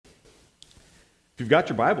If you've got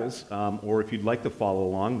your Bibles, or if you'd like to follow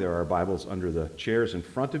along, there are Bibles under the chairs in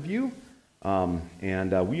front of you.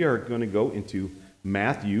 And we are going to go into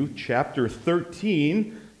Matthew chapter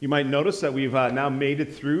 13. You might notice that we've now made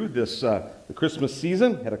it through this the Christmas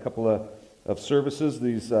season. Had a couple of services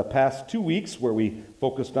these past 2 weeks where we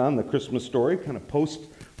focused on the Christmas story, kind of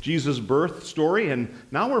post-Jesus' birth story. And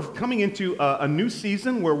now we're coming into a new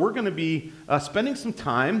season where we're going to be spending some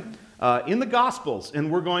time in the Gospels,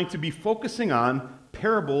 and we're going to be focusing on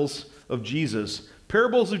parables of Jesus.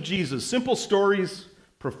 Parables of Jesus, simple stories,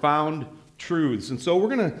 profound truths. And so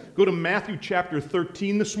we're going to go to Matthew chapter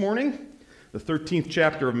 13 this morning, the 13th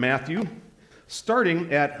chapter of Matthew,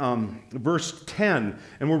 starting at verse 10.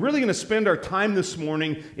 And we're really going to spend our time this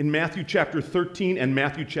morning in Matthew chapter 13 and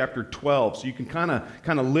Matthew chapter 12, so you can kind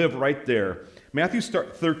of live right there. Matthew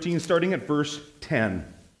 13, starting at verse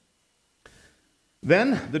 10.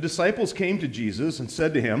 Then the disciples came to Jesus and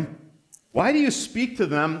said to him, "Why do you speak to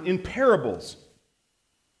them in parables?"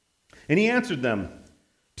 And he answered them,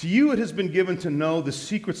 "To you it has been given to know the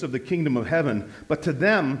secrets of the kingdom of heaven, but to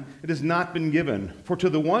them it has not been given. For to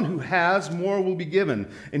the one who has, more will be given,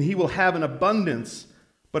 and he will have an abundance.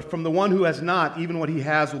 But from the one who has not, even what he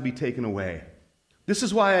has will be taken away. This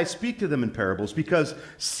is why I speak to them in parables, because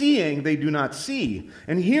seeing they do not see,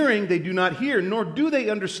 and hearing they do not hear, nor do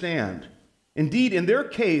they understand. Indeed, in their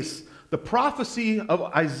case, the prophecy of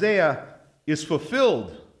Isaiah is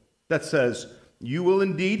fulfilled that says, 'You will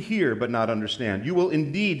indeed hear, but not understand. You will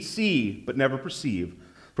indeed see, but never perceive.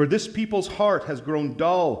 For this people's heart has grown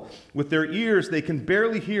dull. With their ears they can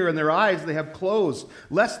barely hear, and their eyes they have closed,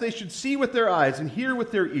 lest they should see with their eyes, and hear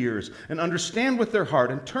with their ears, and understand with their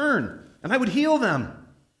heart, and turn, and I would heal them.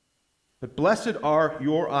 But blessed are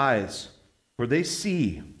your eyes, for they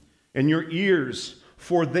see, and your ears,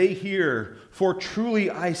 for they hear. For truly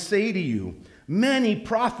I say to you, many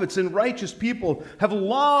prophets and righteous people have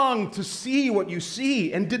longed to see what you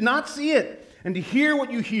see, and did not see it, and to hear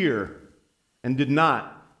what you hear, and did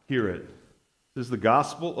not hear it." This is the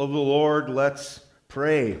gospel of the Lord. Let's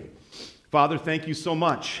pray. Father, thank you so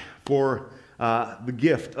much for the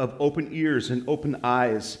gift of open ears and open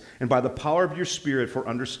eyes, and by the power of your Spirit for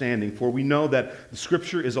understanding. For we know that the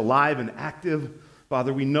Scripture is alive and active.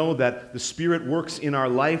 Father, we know that the Spirit works in our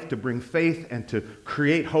life to bring faith and to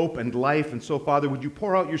create hope and life. And so, Father, would you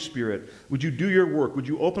pour out your Spirit? Would you do your work? Would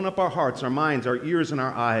you open up our hearts, our minds, our ears, and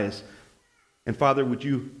our eyes? And, Father, would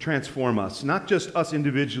you transform us, not just us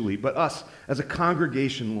individually, but us as a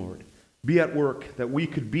congregation, Lord. Be at work, that we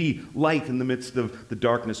could be light in the midst of the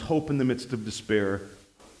darkness, hope in the midst of despair,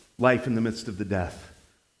 life in the midst of the death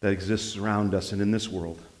that exists around us and in this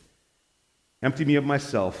world. Empty me of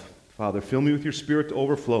myself, Father. Fill me with your Spirit to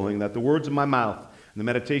overflowing, that the words of my mouth and the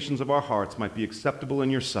meditations of our hearts might be acceptable in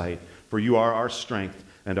your sight, for you are our strength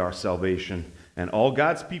and our salvation. And all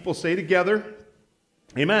God's people say together,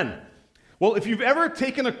 amen. Well, if you've ever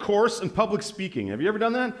taken a course in public speaking, have you ever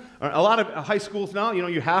done that? A lot of high schools now,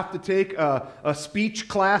 you have to take a speech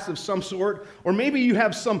class of some sort, or maybe you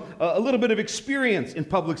have a little bit of experience in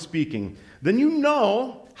public speaking. Then you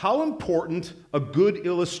know how important a good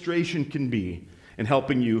illustration can be in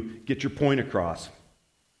helping you get your point across.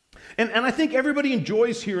 And I think everybody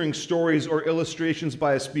enjoys hearing stories or illustrations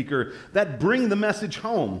by a speaker that bring the message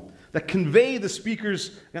home, that convey the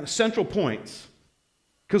speaker's central points.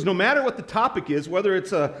 Because no matter what the topic is, whether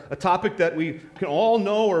it's a topic that we can all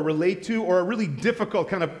know or relate to, or a really difficult,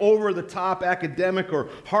 kind of over-the-top academic or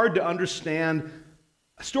hard to understand,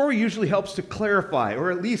 a story usually helps to clarify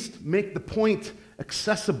or at least make the point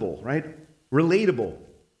accessible, right? Relatable.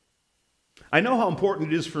 I know how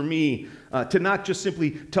important it is for me to not just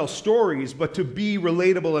simply tell stories, but to be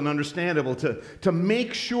relatable and understandable, to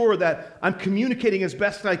make sure that I'm communicating as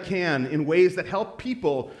best I can in ways that help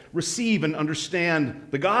people receive and understand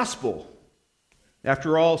the gospel.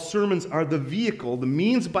 After all, sermons are the vehicle, the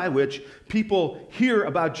means by which people hear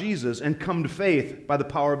about Jesus and come to faith by the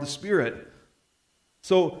power of the Spirit.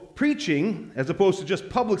 So preaching, as opposed to just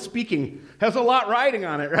public speaking, has a lot riding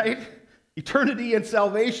on it, right? Eternity and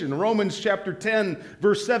salvation. Romans chapter 10,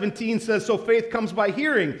 verse 17 says, "So faith comes by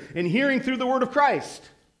hearing, and hearing through the word of Christ."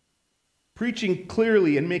 Preaching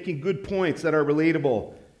clearly and making good points that are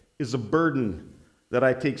relatable is a burden that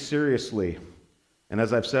I take seriously. And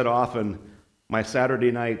as I've said often, my Saturday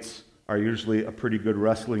nights are usually a pretty good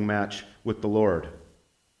wrestling match with the Lord.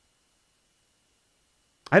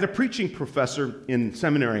 I had a preaching professor in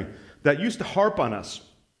seminary that used to harp on us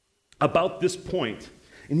about this point.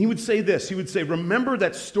 And he would say this, he would say, remember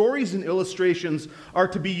that stories and illustrations are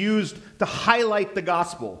to be used to highlight the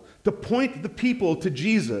gospel, to point the people to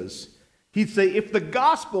Jesus. He'd say, if the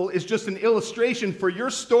gospel is just an illustration for your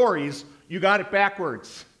stories, you got it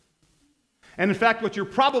backwards. And in fact, what you're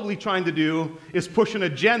probably trying to do is push an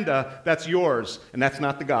agenda that's yours, and that's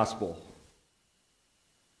not the gospel.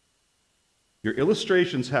 Your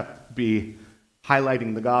illustrations have to be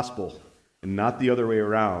highlighting the gospel and not the other way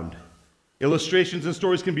around. Illustrations and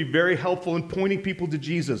stories can be very helpful in pointing people to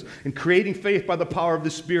Jesus and creating faith by the power of the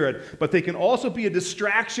Spirit, but they can also be a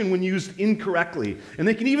distraction when used incorrectly. And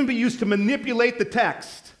they can even be used to manipulate the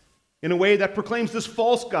text in a way that proclaims this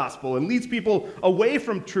false gospel and leads people away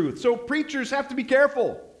from truth. So preachers have to be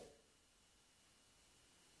careful.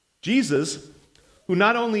 Jesus, who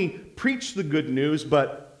not only preached the good news,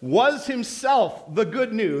 but was himself the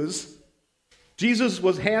good news, Jesus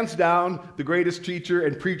was hands down the greatest teacher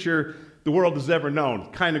and preacher the world has ever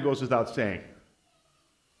known. Kind of goes without saying.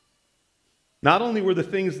 Not only were the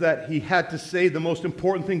things that he had to say the most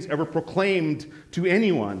important things ever proclaimed to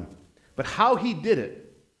anyone, but how he did it.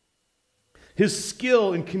 His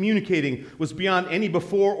skill in communicating was beyond any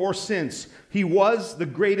before or since. He was the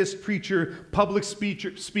greatest preacher, public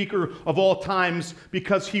speaker of all times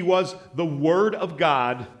because he was the Word of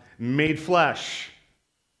God made flesh.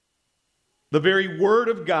 The very Word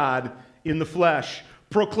of God in the flesh,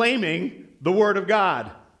 proclaiming the Word of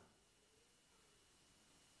God.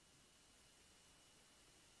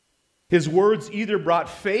 His words either brought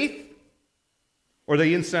faith or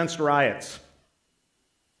they incensed riots.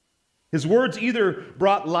 His words either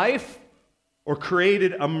brought life or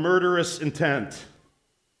created a murderous intent.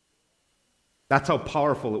 That's how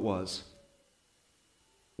powerful it was.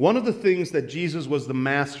 One of the things that Jesus was the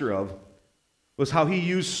master of was how he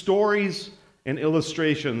used stories and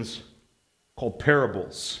illustrations called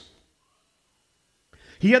parables.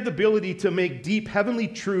 He had the ability to make deep heavenly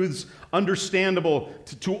truths understandable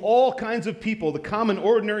to all kinds of people, the common,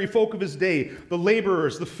 ordinary folk of his day, the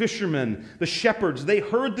laborers, the fishermen, the shepherds. They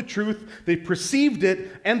heard the truth, they perceived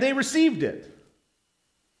it, and they received it.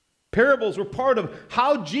 Parables were part of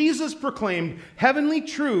how Jesus proclaimed heavenly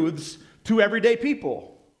truths to everyday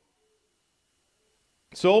people.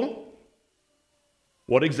 So,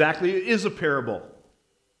 what exactly is a parable?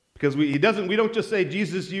 Because we don't just say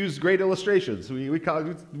Jesus used great illustrations. We call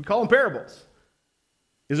them parables.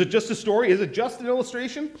 Is it just a story? Is it just an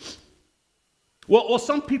illustration? Well,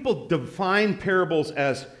 some people define parables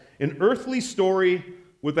as an earthly story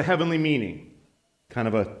with a heavenly meaning. Kind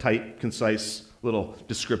of a tight, concise little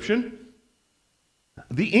description.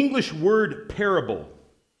 The English word parable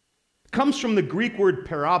comes from the Greek word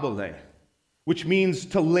parabole, which means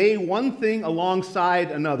to lay one thing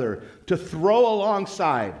alongside another, to throw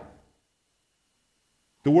alongside.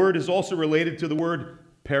 The word is also related to the word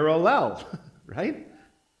parallel, right?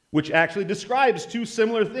 Which actually describes two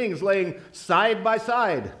similar things laying side by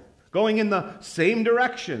side, going in the same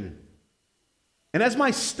direction. And as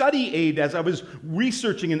my study aid, as I was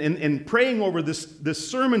researching and praying over this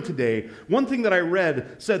sermon today, one thing that I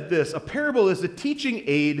read said this: a parable is a teaching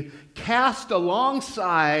aid cast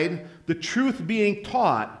alongside the truth being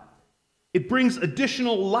taught. It brings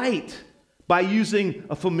additional light by using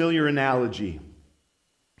a familiar analogy.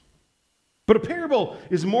 But a parable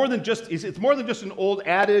is more than just an old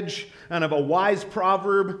adage and of a wise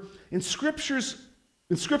proverb. In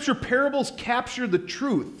Scripture, parables capture the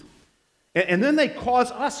truth. And then they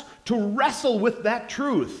cause us to wrestle with that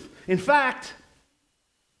truth. In fact,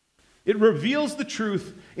 it reveals the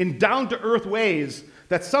truth in down-to-earth ways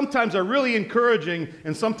that sometimes are really encouraging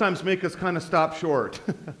and sometimes make us kind of stop short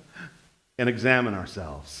and examine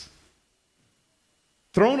ourselves.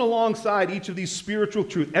 Thrown alongside each of these spiritual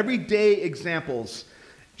truths, everyday examples,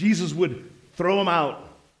 Jesus would throw them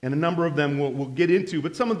out, and a number of them we'll get into.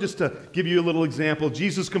 But some just to give you a little example,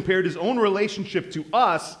 Jesus compared his own relationship to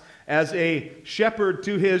us as a shepherd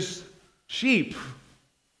to his sheep.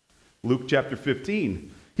 Luke chapter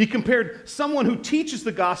 15. He compared someone who teaches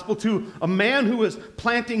the gospel to a man who is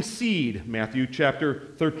planting seed. Matthew chapter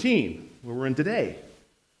 13, where we're in today.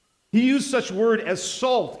 He used such word as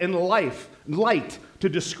salt and light to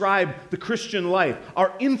describe the Christian life,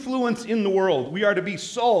 our influence in the world. We are to be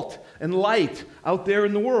salt and light out there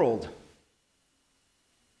in the world.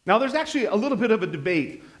 Now, there's actually a little bit of a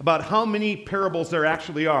debate about how many parables there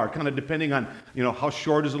actually are, kind of depending on, how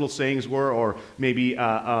short his little sayings were, or maybe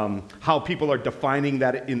how people are defining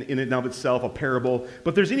that in and of itself, a parable.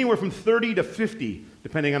 But there's anywhere from 30 to 50,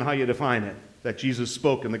 depending on how you define it, that Jesus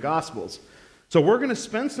spoke in the Gospels. So we're going to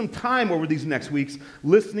spend some time over these next weeks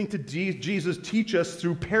listening to Jesus teach us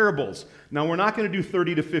through parables. Now, we're not going to do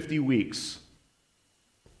 30 to 50 weeks.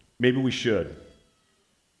 Maybe we should.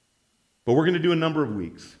 But we're going to do a number of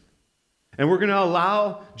weeks. And we're going to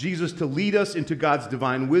allow Jesus to lead us into God's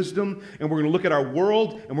divine wisdom. And we're going to look at our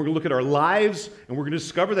world, and we're going to look at our lives, and we're going to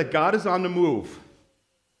discover that God is on the move.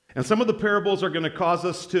 And some of the parables are going to cause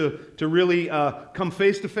us to really come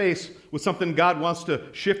face to face with something God wants to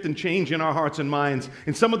shift and change in our hearts and minds.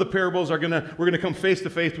 And some of the parables we're going to come face to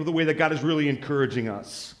face with the way that God is really encouraging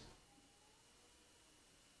us.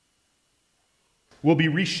 We'll be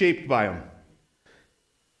reshaped by them.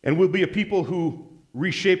 And we'll be a people who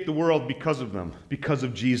reshape the world because of them, because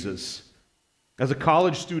of Jesus. As a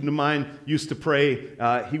college student of mine used to pray,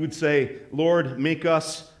 he would say, Lord, make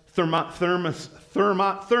us thermostats,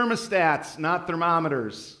 not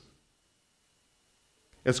thermometers.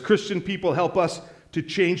 As Christian people, help us to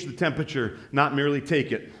change the temperature, not merely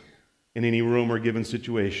take it in any room or given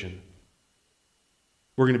situation.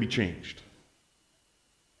 We're going to be changed.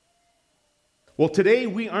 Well, today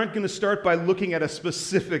we aren't going to start by looking at a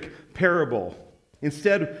specific parable.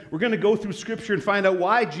 Instead, we're going to go through Scripture and find out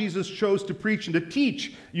why Jesus chose to preach and to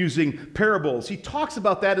teach using parables. He talks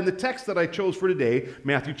about that in the text that I chose for today,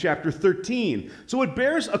 Matthew chapter 13. So it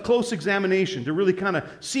bears a close examination to really kind of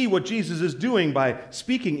see what Jesus is doing by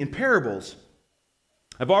speaking in parables.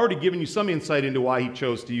 I've already given you some insight into why he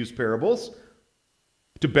chose to use parables,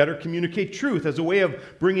 to better communicate truth as a way of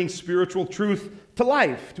bringing spiritual truth to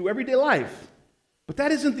life, to everyday life. But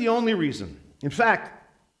that isn't the only reason. In fact,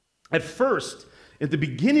 at first, at the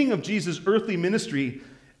beginning of Jesus' earthly ministry,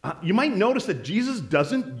 you might notice that Jesus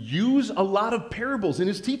doesn't use a lot of parables in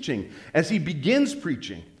his teaching as he begins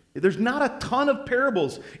preaching. There's not a ton of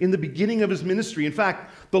parables in the beginning of his ministry. In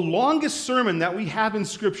fact, the longest sermon that we have in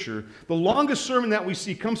Scripture, the longest sermon that we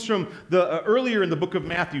see comes from earlier in the book of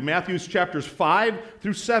Matthew, Matthew's chapters 5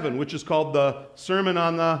 through 7, which is called the Sermon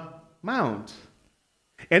on the Mount.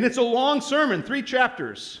 And it's a long sermon, 3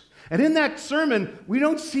 chapters. And in that sermon, we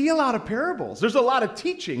don't see a lot of parables. There's a lot of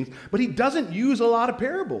teachings, but he doesn't use a lot of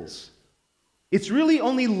parables. It's really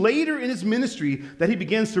only later in his ministry that he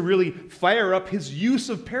begins to really fire up his use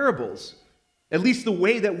of parables, at least the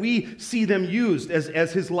way that we see them used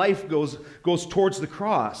as his life goes towards the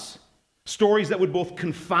cross. Stories that would both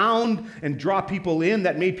confound and draw people in,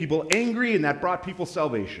 that made people angry, and that brought people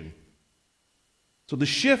salvation. So the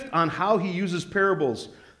shift on how he uses parables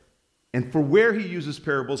and for where he uses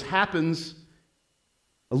parables happens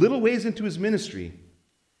a little ways into his ministry.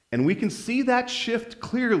 And we can see that shift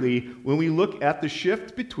clearly when we look at the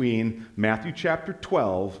shift between Matthew chapter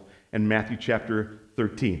 12 and Matthew chapter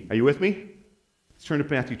 13. Are you with me? Let's turn to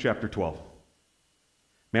Matthew chapter 12.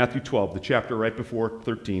 Matthew 12, the chapter right before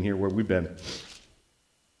 13 here where we've been.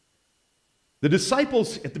 The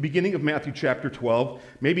disciples at the beginning of Matthew chapter 12,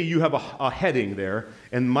 maybe you have a heading there,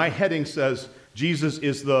 and my heading says, Jesus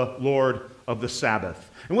is the Lord of the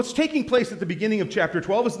Sabbath. And what's taking place at the beginning of chapter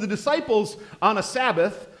 12 is the disciples on a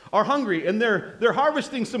Sabbath are hungry, and they're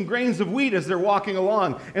harvesting some grains of wheat as they're walking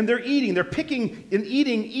along, and they're picking and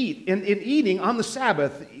eating on the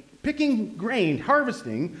Sabbath, picking grain,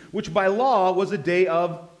 harvesting, which by law was a day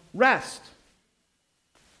of rest.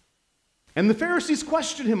 And the Pharisees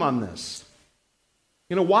question him on this.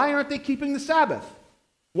 Why aren't they keeping the Sabbath?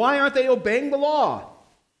 Why aren't they obeying the law?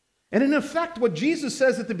 And in effect, what Jesus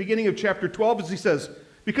says at the beginning of chapter 12 is he says,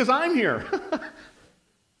 because I'm here.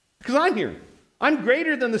 Because I'm here. I'm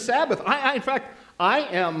greater than the Sabbath. In fact, I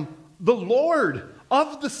am the Lord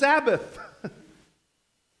of the Sabbath.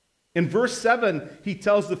 In verse 7, he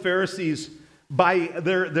tells the Pharisees by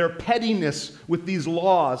their pettiness with these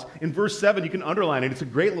laws. In verse 7, you can underline it. It's a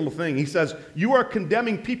great little thing. He says, you are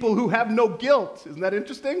condemning people who have no guilt. Isn't that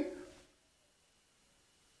interesting?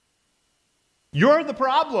 You're the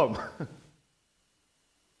problem.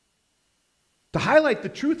 To highlight the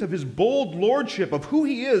truth of his bold lordship, of who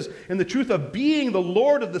he is, and the truth of being the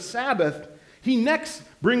Lord of the Sabbath, he next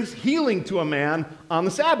brings healing to a man on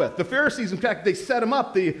the Sabbath. The Pharisees, in fact, they set him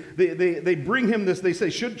up. They bring him this. They say,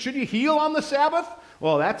 should you heal on the Sabbath?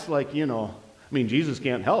 Well, that's like, Jesus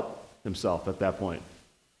can't help himself at that point.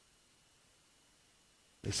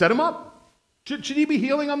 They set him up. Should he be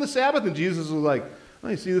healing on the Sabbath? And Jesus was like, oh,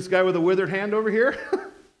 you see this guy with a withered hand over here?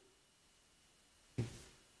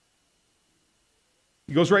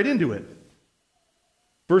 He goes right into it.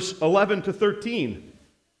 Verse 11 to 13.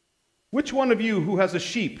 Which one of you who has a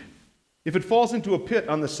sheep, if it falls into a pit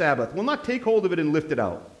on the Sabbath, will not take hold of it and lift it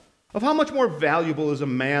out? Of how much more valuable is a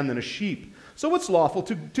man than a sheep? So it's lawful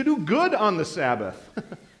to do good on the Sabbath.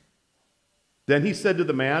 Then he said to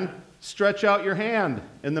the man, stretch out your hand.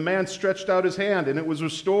 And the man stretched out his hand, and it was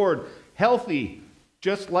restored, healthy,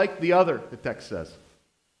 just like the other, the text says.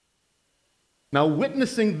 Now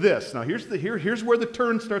witnessing this, here's where the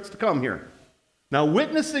turn starts to come here. Now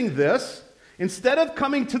witnessing this, instead of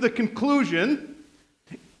coming to the conclusion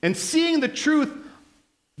and seeing the truth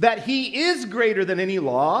that he is greater than any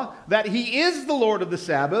law, that he is the Lord of the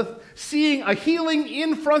Sabbath, seeing a healing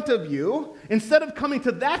in front of you, instead of coming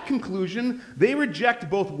to that conclusion, they reject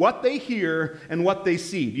both what they hear and what they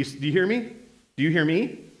see. Do you hear me? Do you hear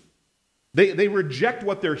me? They reject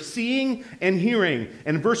what they're seeing and hearing.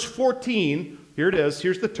 And verse 14, here it is,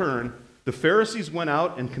 here's the turn. The Pharisees went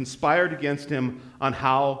out and conspired against him on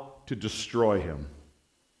how to destroy him.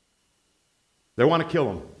 They want to kill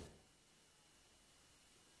him.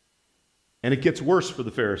 And it gets worse for the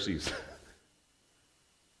Pharisees.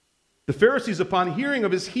 The Pharisees, upon hearing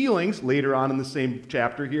of his healings, later on in the same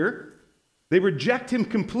chapter here, they reject him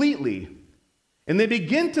completely. And they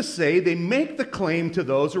begin to say, they make the claim to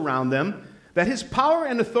those around them, that his power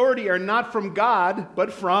and authority are not from God,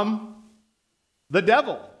 but from the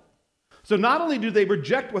devil. So not only do they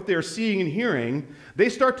reject what they're seeing and hearing, they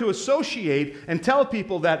start to associate and tell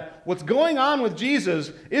people that what's going on with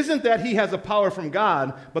Jesus isn't that he has a power from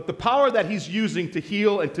God, but the power that he's using to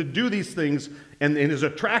heal and to do these things and his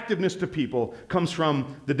attractiveness to people comes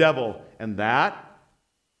from the devil. And that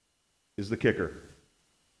is the kicker.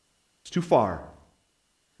 It's too far.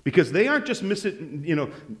 Because they aren't just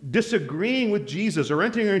disagreeing with Jesus or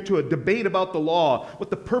entering into a debate about the law,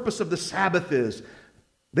 what the purpose of the Sabbath is.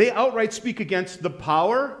 They outright speak against the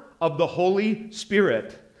power of the Holy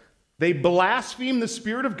Spirit. They blaspheme the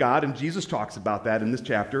Spirit of God, and Jesus talks about that in this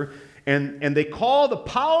chapter, and they call the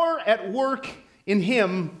power at work in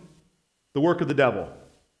him the work of the devil.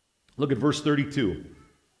 Look at verse 32.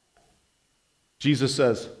 Jesus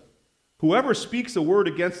says, "Whoever speaks a word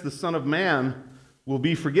against the Son of Man will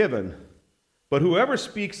be forgiven, but whoever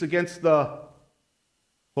speaks against the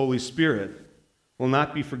Holy Spirit will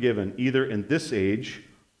not be forgiven, either in this age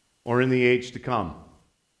or in the age to come."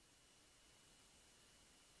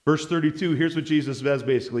 Verse 32, here's what Jesus says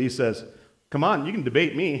basically. He says, come on, you can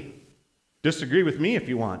debate me. Disagree with me if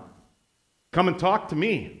you want. Come and talk to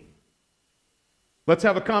me. Let's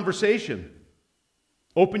have a conversation.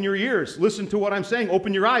 Open your ears. Listen to what I'm saying.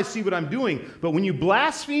 Open your eyes. See what I'm doing. But when you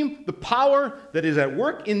blaspheme the power that is at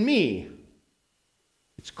work in me,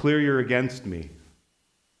 it's clear you're against me.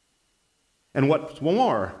 And what's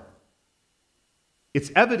more,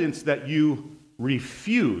 it's evidence that you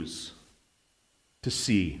refuse to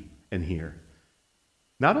see and hear.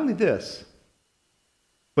 Not only this,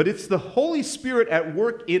 but it's the Holy Spirit at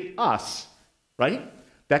work in us, right,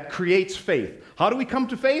 that creates faith. How do we come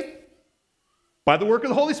to faith? By the work of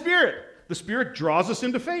the Holy Spirit. The Spirit draws us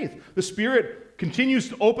into faith. The Spirit continues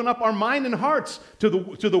to open up our mind and hearts to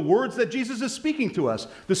the words that Jesus is speaking to us.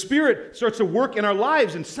 The Spirit starts to work in our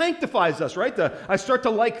lives and sanctifies us, right? I start to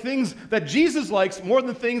like things that Jesus likes more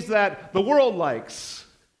than things that the world likes,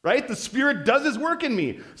 right? The Spirit does his work in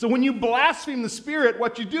me. So when you blaspheme the Spirit,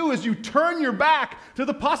 what you do is you turn your back to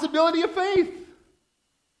the possibility of faith.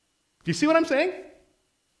 Do you see what I'm saying?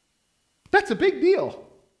 That's a big deal.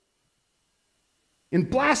 In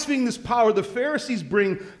blaspheming this power, the Pharisees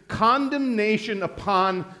bring condemnation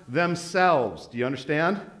upon themselves. Do you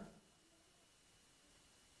understand?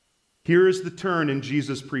 Here is the turn in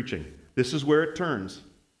Jesus' preaching. This is where it turns.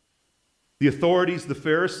 The authorities, the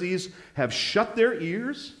Pharisees, have shut their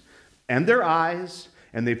ears and their eyes,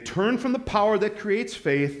 and they've turned from the power that creates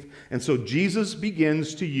faith, and so Jesus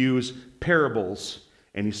begins to use parables,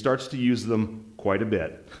 and he starts to use them quite a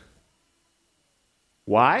bit.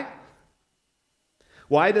 Why?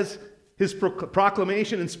 Why does his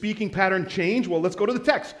proclamation and speaking pattern change? Well, let's go to the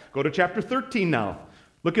text. Go to chapter 13 now.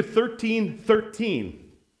 Look at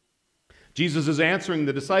 13:13. Jesus is answering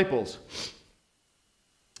the disciples.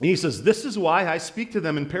 And he says, "This is why I speak to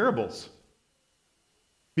them in parables.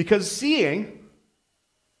 Because seeing,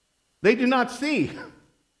 they do not see.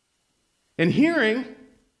 And hearing,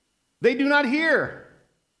 they do not hear.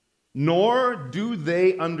 Nor do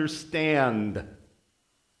they understand."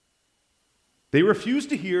 They refuse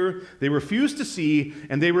to hear, they refuse to see,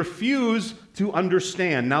 and they refuse to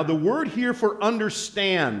understand. Now, the word here for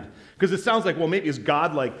understand, because it sounds like, well, maybe is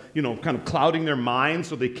God kind of clouding their minds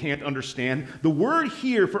so they can't understand. The word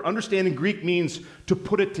here for understand in Greek means to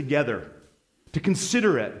put it together, to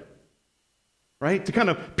consider it, right? To kind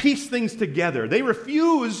of piece things together. They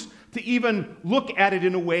refuse to even look at it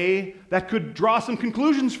in a way that could draw some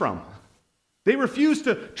conclusions from. They refuse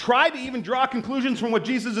to try to even draw conclusions from what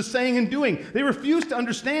Jesus is saying and doing. They refuse to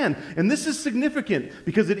understand. And this is significant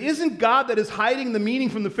because it isn't God that is hiding the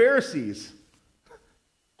meaning from the Pharisees.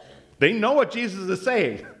 They know what Jesus is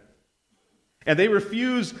saying. And they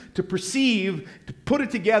refuse to perceive, to put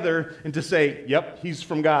it together, and to say, yep, he's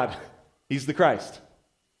from God. He's the Christ.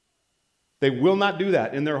 They will not do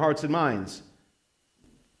that in their hearts and minds.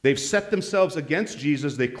 They've set themselves against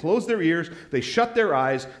Jesus. They close their ears. They shut their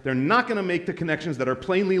eyes. They're not going to make the connections that are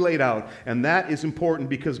plainly laid out. And that is important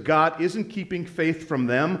because God isn't keeping faith from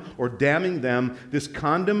them or damning them. This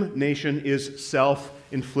condemnation is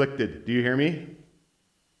self-inflicted. Do you hear me?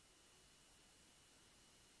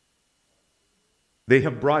 They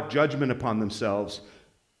have brought judgment upon themselves.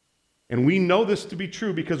 And we know this to be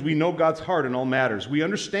true because we know God's heart in all matters. We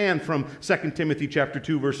understand from 2 Timothy chapter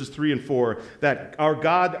 2, verses 3 and 4, that our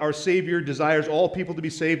God, our Savior, desires all people to be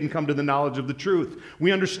saved and come to the knowledge of the truth.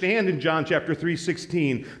 We understand in John chapter 3,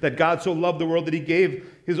 16, that God so loved the world that he gave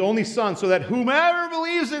his only Son so that whomever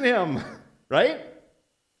believes in him, right?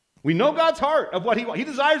 We know God's heart of what he wants. He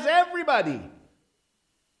desires everybody.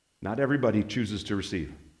 Not everybody chooses to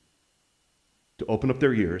receive, to open up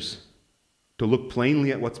their ears, to look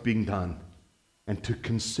plainly at what's being done, and to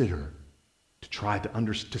consider, to try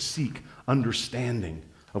to seek understanding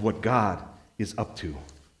of what God is up to.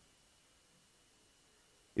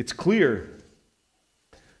 It's clear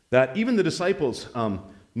that even the disciples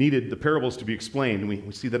needed the parables to be explained.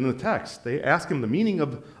 We see that in the text. They ask him the meaning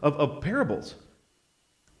of parables.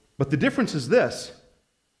 But the difference is this.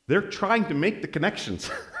 They're trying to make the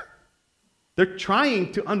connections. They're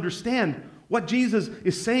trying to understand what Jesus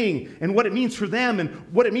is saying and what it means for them and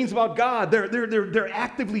what it means about God. They're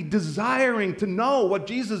actively desiring to know what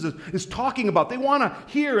Jesus is talking about. They want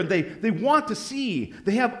to hear and they want to see.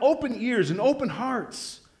 They have open ears and open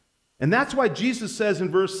hearts. And that's why Jesus says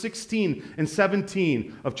in verse 16 and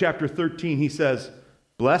 17 of chapter 13, he says,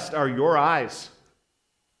 "Blessed are your eyes,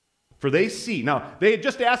 for they see." Now, they had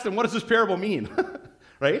just asked him, what does this parable mean?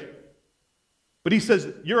 Right? But he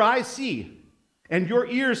says, your eyes see and your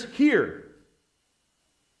ears hear.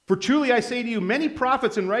 For truly I say to you, many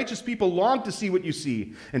prophets and righteous people longed to see what you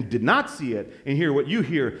see and did not see it, and hear what you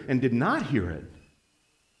hear and did not hear it.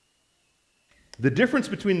 The difference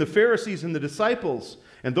between the Pharisees and the disciples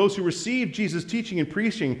and those who received Jesus' teaching and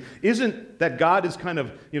preaching isn't that God is kind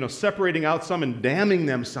of, separating out some and damning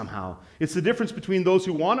them somehow. It's the difference between those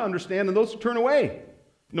who want to understand and those who turn away,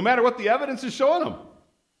 no matter what the evidence is showing them.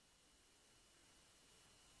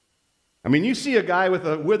 I mean, you see a guy with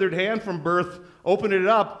a withered hand from birth, open it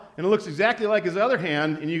up, and it looks exactly like his other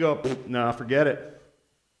hand, and you go, no, forget it.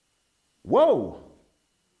 Whoa.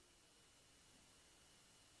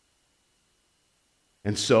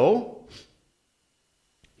 And so,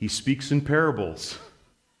 he speaks in parables.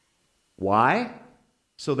 Why?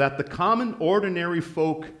 So that the common, ordinary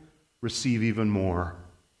folk receive even more.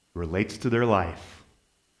 It relates to their life.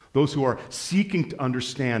 Those who are seeking to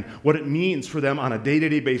understand what it means for them on a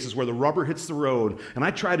day-to-day basis where the rubber hits the road. And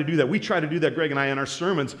I try to do that. We try to do that, Greg and I, in our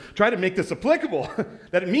sermons. Try to make this applicable,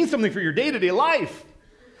 that it means something for your day-to-day life.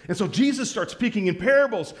 And so Jesus starts speaking in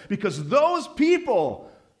parables because those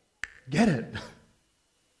people get it.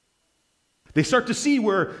 They start to see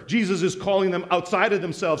where Jesus is calling them outside of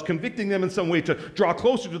themselves, convicting them in some way to draw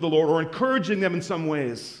closer to the Lord or encouraging them in some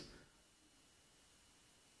ways.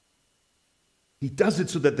 He does it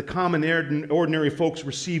so that the common ordinary folks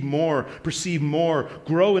receive more, perceive more,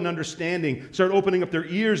 grow in understanding, start opening up their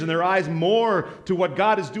ears and their eyes more to what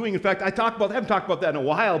God is doing. In fact, I haven't talked about that in a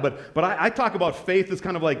while, but I talk about faith as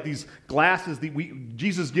kind of like these glasses that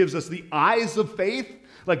Jesus gives us, the eyes of faith.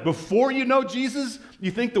 Like before you know Jesus, you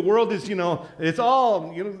think the world is, it's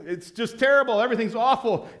all, it's just terrible. Everything's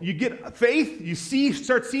awful. You get faith, you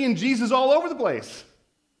start seeing Jesus all over the place.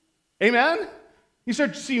 Amen? You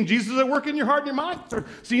start seeing Jesus at work in your heart and your mind. You start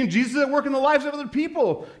seeing Jesus at work in the lives of other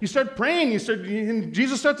people. You start praying. And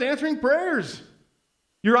Jesus starts answering prayers.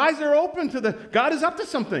 Your eyes are open to God is up to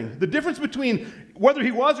something. The difference between whether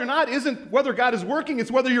he was or not isn't whether God is working.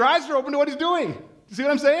 It's whether your eyes are open to what he's doing. You see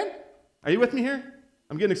what I'm saying? Are you with me here?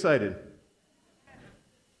 I'm getting excited.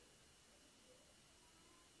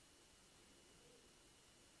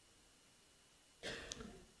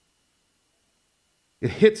 It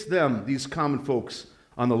hits them, these common folks,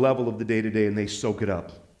 on the level of the day-to-day, and they soak it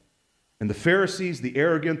up. And the Pharisees, the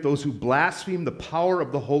arrogant, those who blaspheme the power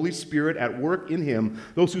of the Holy Spirit at work in him,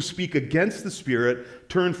 those who speak against the Spirit,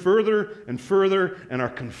 turn further and further and are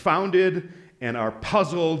confounded and are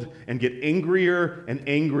puzzled and get angrier and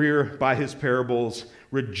angrier by his parables.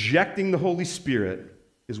 Rejecting the Holy Spirit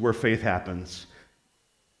is where faith happens.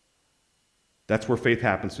 That's where faith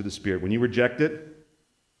happens through the Spirit. When you reject it,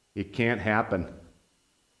 it can't happen.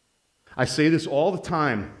 I say this all the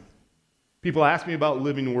time. People ask me about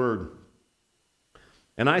Living Word.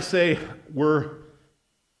 And I say we're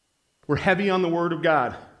heavy on the Word of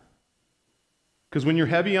God. Because when you're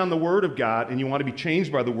heavy on the Word of God and you want to be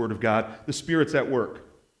changed by the Word of God, the Spirit's at work.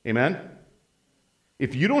 Amen?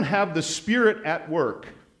 If you don't have the Spirit at work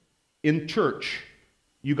in church,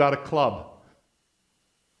 you got a club.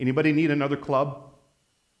 Anybody need another club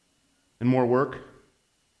and more work?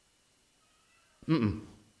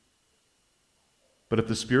 But if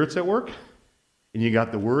the Spirit's at work, and you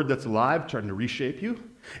got the Word that's alive trying to reshape you,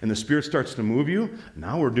 and the Spirit starts to move you,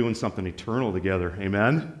 now we're doing something eternal together.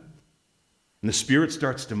 Amen? And the Spirit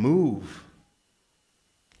starts to move.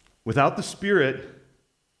 Without the Spirit,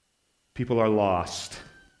 people are lost.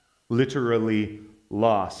 Literally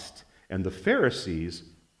lost. And the Pharisees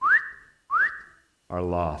are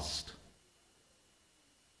lost.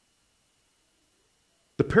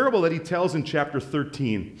 The parable that he tells in chapter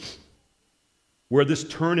 13, where this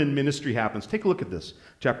turn in ministry happens. Take a look at this.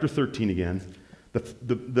 Chapter 13 again.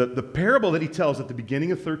 The parable that he tells at the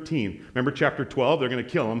beginning of 13. Remember chapter 12, they're going to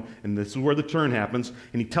kill him, and this is where the turn happens.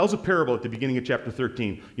 And he tells a parable at the beginning of chapter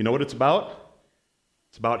 13. You know what it's about?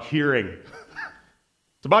 It's about hearing.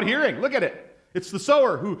 It's about hearing. Look at it. It's the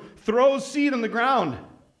sower who throws seed on the ground.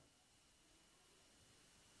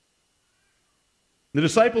 The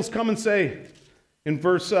disciples come and say, in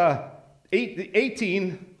verse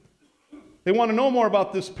 18, they want to know more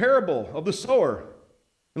about this parable of the sower.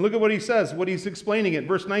 And look at what he says, what he's explaining it.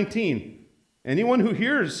 Verse 19, anyone who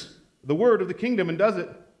hears the word of the kingdom and does it,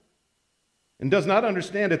 and does not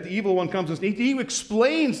understand it, the evil one comes and he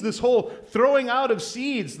explains this whole throwing out of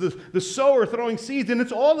seeds, the sower throwing seeds, and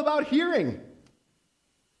it's all about hearing.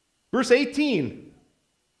 Verse 18,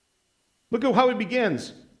 look at how it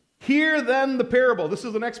begins. Hear then the parable. This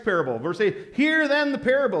is the next parable. Verse 8, hear then the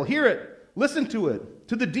parable. Hear it. Listen to it,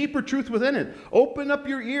 to the deeper truth within it. Open up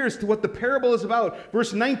your ears to what the parable is about.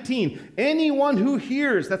 Verse 19, anyone who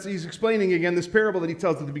hears, that's he's explaining again this parable that he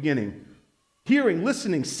tells at the beginning. Hearing,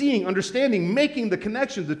 listening, seeing, understanding, making the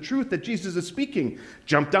connection, the truth that Jesus is speaking.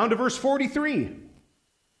 Jump down to verse 43.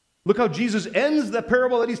 Look how Jesus ends the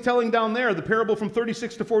parable that he's telling down there, the parable from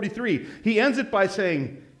 36 to 43. He ends it by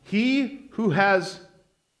saying, he who has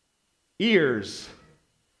ears,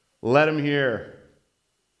 let him hear.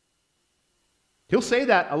 He'll say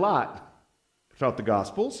that a lot throughout the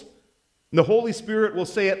Gospels. And the Holy Spirit will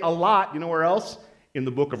say it a lot, you know where else? In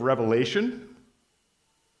the book of Revelation.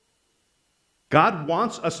 God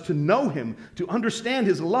wants us to know him, to understand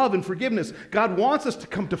his love and forgiveness. God wants us to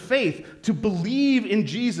come to faith, to believe in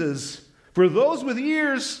Jesus. For those with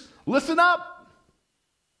ears, listen up.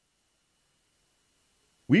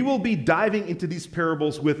 We will be diving into these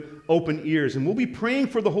parables with open ears, and we'll be praying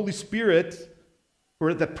for the Holy Spirit,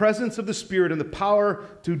 for the presence of the Spirit and the power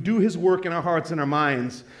to do his work in our hearts and our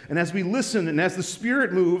minds. And as we listen and as the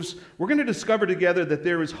Spirit moves, we're going to discover together that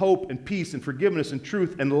there is hope and peace and forgiveness and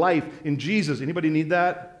truth and life in Jesus. Anybody need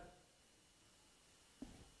that?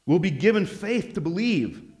 We'll be given faith to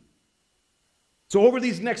believe. So over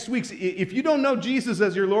these next weeks, if you don't know Jesus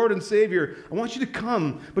as your Lord and Savior, I want you to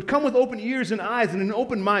come, but come with open ears and eyes and an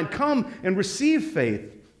open mind. Come and receive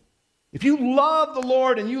faith. If you love the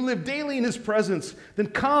Lord and you live daily in his presence, then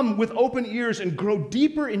come with open ears and grow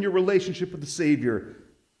deeper in your relationship with the Savior.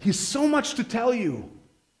 He has so much to tell you.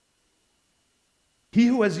 He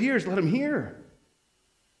who has ears, let him hear.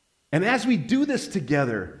 And as we do this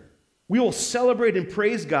together, we will celebrate and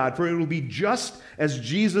praise God, for it will be just as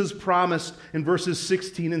Jesus promised in verses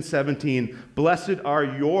 16 and 17. Blessed are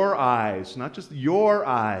your eyes, not just your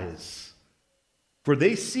eyes, for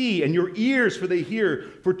they see, and your ears, for they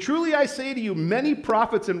hear. For truly I say to you, many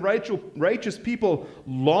prophets and righteous people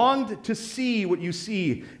longed to see what you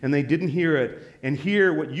see, and they didn't hear it, and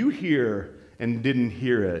hear what you hear, and didn't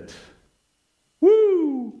hear it.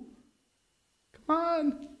 Woo! Come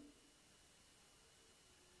on.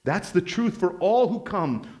 That's the truth for all who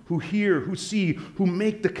come, who hear, who see, who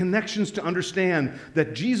make the connections to understand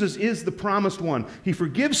that Jesus is the promised one. He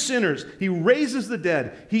forgives sinners. He raises the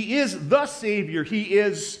dead. He is the Savior. He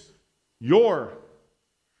is your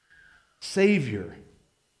Savior.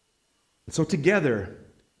 And so together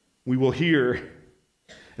we will hear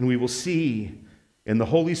and we will see, and the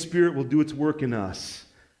Holy Spirit will do its work in us.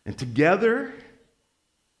 And together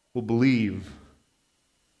we'll believe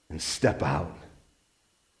and step out.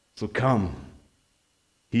 So come,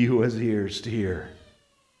 he who has ears to hear,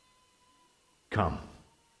 come.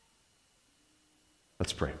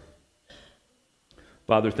 Let's pray.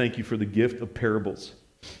 Father, thank you for the gift of parables.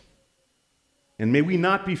 And may we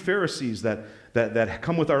not be Pharisees that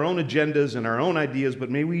come with our own agendas and our own ideas,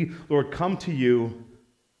 but may we, Lord, come to you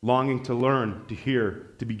longing to learn, to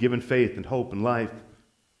hear, to be given faith and hope and life.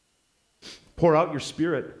 Pour out your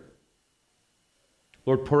Spirit.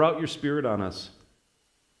 Lord, pour out your Spirit on us.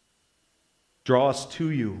 Draw us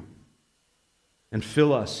to you and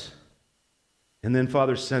fill us. And then,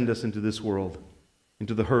 Father, send us into this world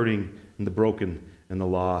into the hurting and the broken and the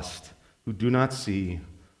lost, who do not see,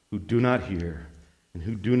 who do not hear, and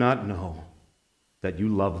who do not know that you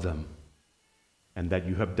love them and that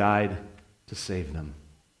you have died to save them.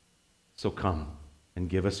 So come and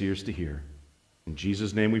give us ears to hear. In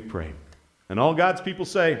Jesus' name we pray. And all God's people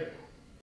say,